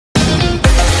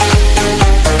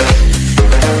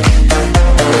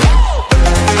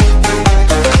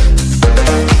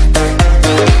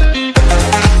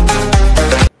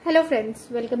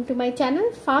Welcome to my channel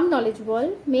farm knowledge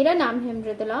world. मेरा नाम है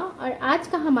मृदुला और आज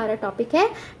का हमारा टॉपिक है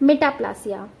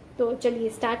मेटाप्लासिया। तो चलिए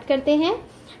स्टार्ट करते हैं।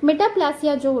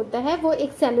 मेटाप्लासिया जो होता है वो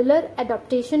एक सेलुलर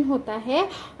एडॉप्टेशन होता है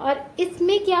और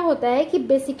इसमें क्या होता है कि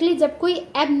बेसिकली जब कोई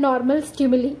एबनॉर्मल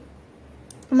स्टिमुली,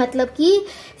 मतलब कि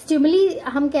स्टिमुली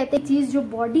हम कहते हैं चीज जो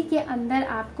बॉडी के अंदर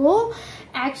आपको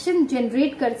एक्शन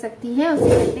जनरेट कर सकती है उसे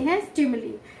कहते हैं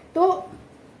स्टिमुली। तो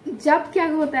जब क्या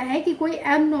होता है कि कोई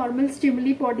एबनॉर्मल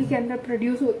स्टिमुली बॉडी के अंदर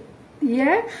प्रोड्यूस होती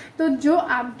है तो जो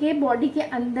आपके बॉडी के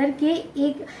अंदर के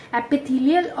एक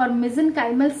एपिथेलियल और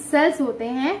मेसेनकाइमल सेल्स होते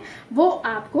हैं वो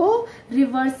आपको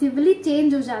रिवर्सिबली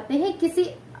चेंज हो जाते हैं किसी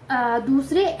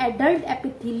दूसरे एडल्ट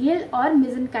एपिथेलियल और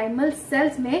मेसेनकाइमल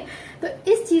सेल्स में। तो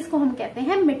इस चीज को हम कहते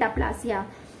हैं मेटाप्लासिया।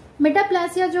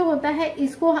 मेटाप्लासिया जो होता है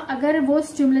इसको अगर वो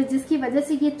स्टिमुलस जिसकी वजह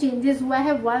से ये चेंजेस हुआ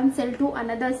है one cell to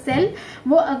another cell,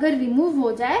 वो अगर रिमूव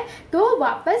हो जाए तो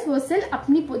वापस वो सेल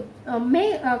अपनी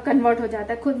में कन्वर्ट हो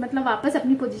जाता है, खुद मतलब वापस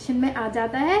अपनी पोजीशन में आ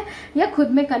जाता है या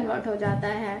खुद में कन्वर्ट हो जाता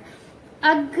है।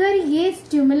 अगर ये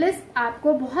स्टिमुलस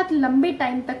आपको बहुत लंबे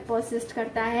टाइम तक परसिस्ट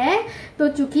करता है तो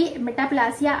चूंकि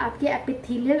मेटाप्लासिया आपके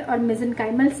एपिथेलियल और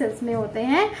मेसेनकाइमल सेल्स में होते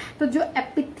हैं, तो जो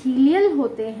एपिथेलियल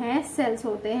होते हैं सेल्स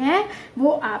होते हैं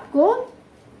वो आपको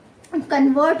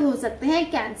कन्वर्ट हो सकते हैं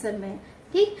कैंसर में।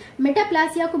 ठीक,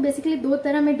 मेटाप्लासिया को बेसिकली दो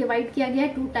तरह में डिवाइड किया गया है,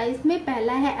 टू टाइप्स में।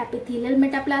 पहला है एपिथेलियल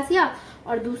मेटाप्लासिया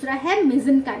और दूसरा है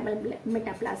मेसेनकाइमल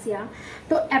मेटाप्लासिया।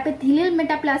 तो एपिथेलियल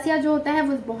मेटाप्लासिया जो होता है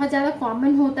वो बहुत ज्यादा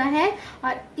कॉमन होता है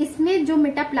और इसमें जो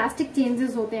मेटाप्लास्टिक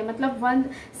चेंजेस होते हैं, मतलब वन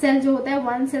सेल जो होता है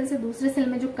वन सेल से दूसरे सेल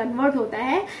में जो कन्वर्ट होता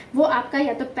है वो आपका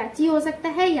या तो पैची हो सकता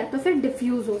है या तो फिर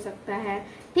डिफ्यूज हो सकता है।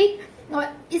 ठीक, और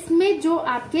इसमें जो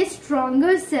आपके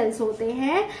स्ट्रॉन्गर सेल्स होते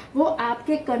हैं वो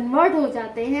आपके कन्वर्ट हो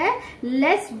जाते हैं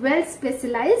लेस वेल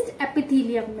स्पेशलाइज्ड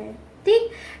एपिथेलियम में। ठीक,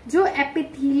 जो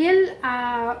एपिथेलियल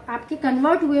आपके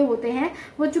कन्वर्ट हुए होते हैं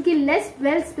वो चूंकि लेस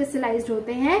वेल स्पेशलाइज्ड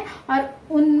होते हैं और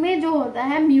उनमें जो होता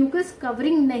है म्यूकस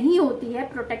कवरिंग नहीं होती है,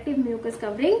 प्रोटेक्टिव म्यूकस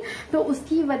कवरिंग, तो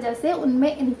उसकी वजह से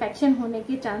उनमें इन्फेक्शन होने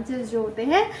के चांसेस जो होते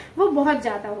हैं वो बहुत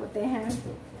ज्यादा होते हैं।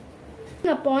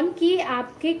 अपॉन कि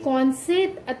आपके कौन से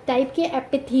टाइप के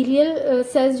एपिथेलियल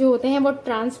सेल्स जो होते हैं वो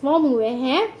ट्रांसफॉर्म हुए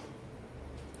हैं,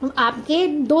 आपके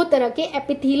दो तरह के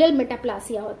एपिथेलियल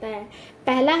मेटाप्लासिया होता है।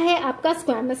 पहला है आपका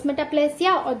स्क्वैमस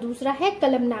मेटाप्लासिया और दूसरा है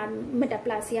कलमनार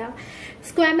मेटाप्लासिया।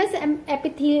 स्क्वैमस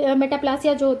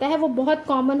मेटाप्लासिया जो होता है वो बहुत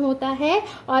कॉमन होता है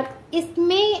और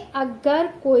इसमें अगर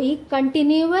कोई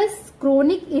कंटिन्यूअस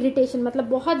क्रोनिक इरिटेशन, मतलब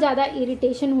बहुत ज्यादा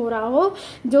इरिटेशन हो रहा हो,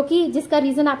 जो कि जिसका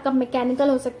रीजन आपका मैकेनिकल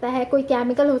हो सकता है, कोई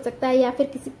केमिकल हो सकता है या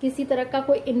फिर किसी तरह का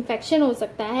कोई इन्फेक्शन हो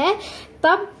सकता है,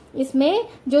 तब इसमें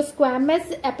जो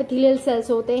स्क्वैमस एपिथेलियल सेल्स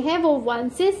होते हैं वो वन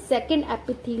से सेकंड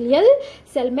एपिथेलियल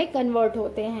सेल में कन्वर्ट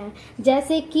होते हैं।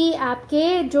 जैसे कि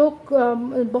आपके जो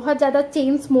बहुत ज्यादा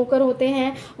चेन स्मोकर होते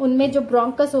हैं उनमें जो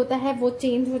ब्रोंकस होता है वो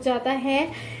चेंज हो जाता है।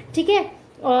 ठीक है,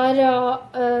 और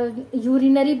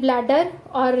यूरिनरी ब्लैडर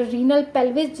और रीनल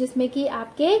पेल्विस जिसमें कि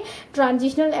आपके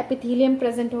ट्रांजिशनल एपिथेलियम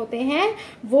प्रेजेंट होते हैं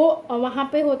वो वहां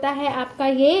पे होता है आपका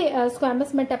ये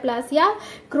स्क्वैमस मेटाप्लासिया।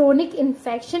 क्रोनिक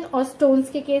इन्फेक्शन और स्टोन्स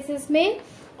के केसेस में,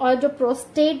 और जो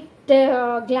प्रोस्टेट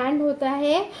ग्लैंड होता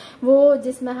है वो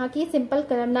जिसमें यहाँ की सिंपल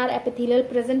कलमनार एपिथेलियल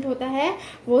प्रेजेंट होता है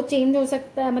वो चेंज हो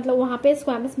सकता है, मतलब वहां पे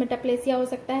स्क्वैमस मेटाप्लासिया हो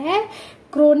सकता है।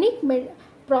 क्रोनिक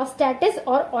प्रोस्टेटिस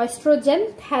और ऑस्ट्रोजन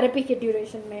थेरेपी के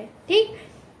ड्यूरेशन में। ठीक,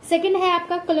 सेकंड है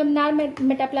आपका कलमनार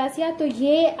मेटाप्लासिया। तो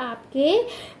ये आपके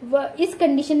इस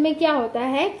कंडीशन में क्या होता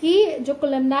है कि जो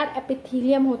कलमनार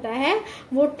एपिथेलियम होता है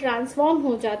वो ट्रांसफॉर्म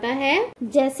हो जाता है,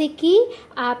 जैसे कि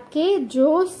आपके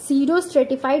जो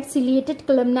सीरोस्ट्रेटिफाइड सिलिएटेड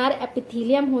कलमनार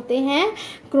एपिथेलियम होते हैं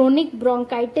क्रोनिक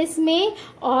ब्रोंकाइटिस में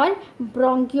और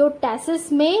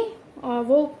ब्रोंकियोटासिस में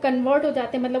वो कन्वर्ट हो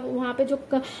जाते हैं, मतलब वहां पे जो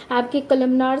आपके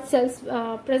कलमनार सेल्स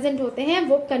प्रेजेंट होते हैं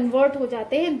वो कन्वर्ट हो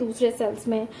जाते हैं दूसरे सेल्स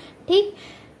में। ठीक,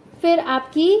 फिर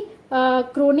आपकी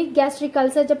क्रोनिक गैस्ट्रिक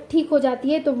अल्सर जब ठीक हो जाती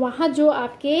है तो वहां जो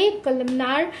आपके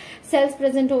कलमनार सेल्स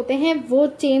प्रेजेंट होते हैं वो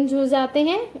चेंज हो जाते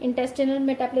हैं, इंटेस्टिनल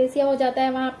मेटाप्लेसिया हो जाता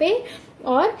है वहां पे।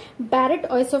 और बैरेट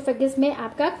ओएसोफेगस में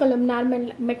आपका कलमनार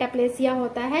मेटाप्लेसिया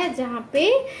होता है जहां पे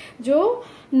जो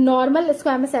नॉर्मल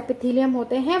स्क्वैमस एपिथेलियम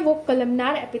होते हैं वो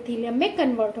कलमनार एपिथेलियम में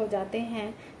कन्वर्ट हो जाते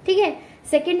हैं। ठीक है,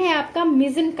 सेकंड है आपका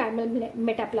मेसेनकाइमल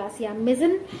मेटाप्लासिया।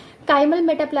 मेसेनकाइमल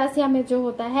मेटाप्लासिया में जो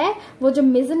होता है वो जो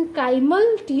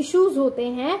मेसेनकाइमल टिश्यूज होते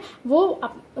हैं वो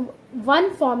वन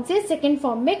फॉर्म से सेकेंड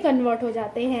फॉर्म में कन्वर्ट हो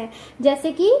जाते हैं,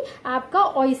 जैसे कि आपका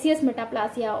ओइसियस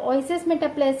मेटाप्लासिया। ओइसियस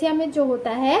मेटाप्लासिया में जो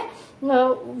होता है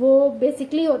वो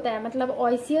बेसिकली होता है, मतलब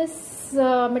ओइसियस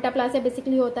मेटाप्लासिया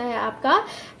बेसिकली होता है आपका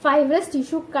फाइब्रस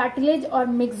टिश्यू, कार्टिलेज और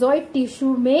मिक्सॉइड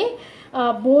टिश्यू में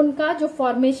बोन का जो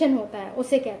फॉर्मेशन होता है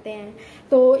उसे कहते हैं।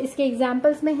 तो इसके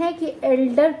एग्जांपल्स में है कि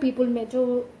एल्डर पीपल में,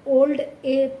 जो ओल्ड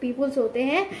एज पीपल्स होते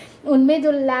हैं, उनमें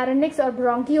जो लैरिंक्स और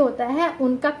ब्रोंकी होता है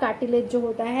उनका कार्टिलेज जो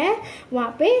होता है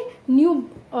वहाँ पे न्यू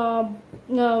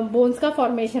बोन्स का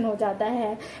फॉर्मेशन हो जाता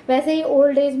है। वैसे ही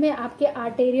ओल्ड एज में आपके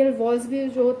आर्टेरियल वॉल्स भी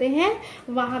जो होते हैं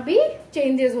वहाँ भी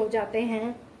चेंजेस हो जाते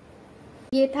हैं।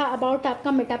 ये था अबाउट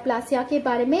आपका मेटाप्लासिया के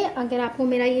बारे में। अगर आपको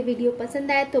मेरा ये वीडियो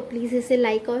पसंद आए तो प्लीज़ इसे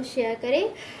लाइक और शेयर करें,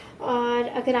 और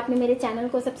अगर आपने मेरे चैनल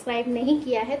को सब्सक्राइब नहीं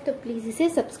किया है तो प्लीज़ इसे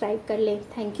सब्सक्राइब कर लें।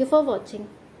 Thank you for watching.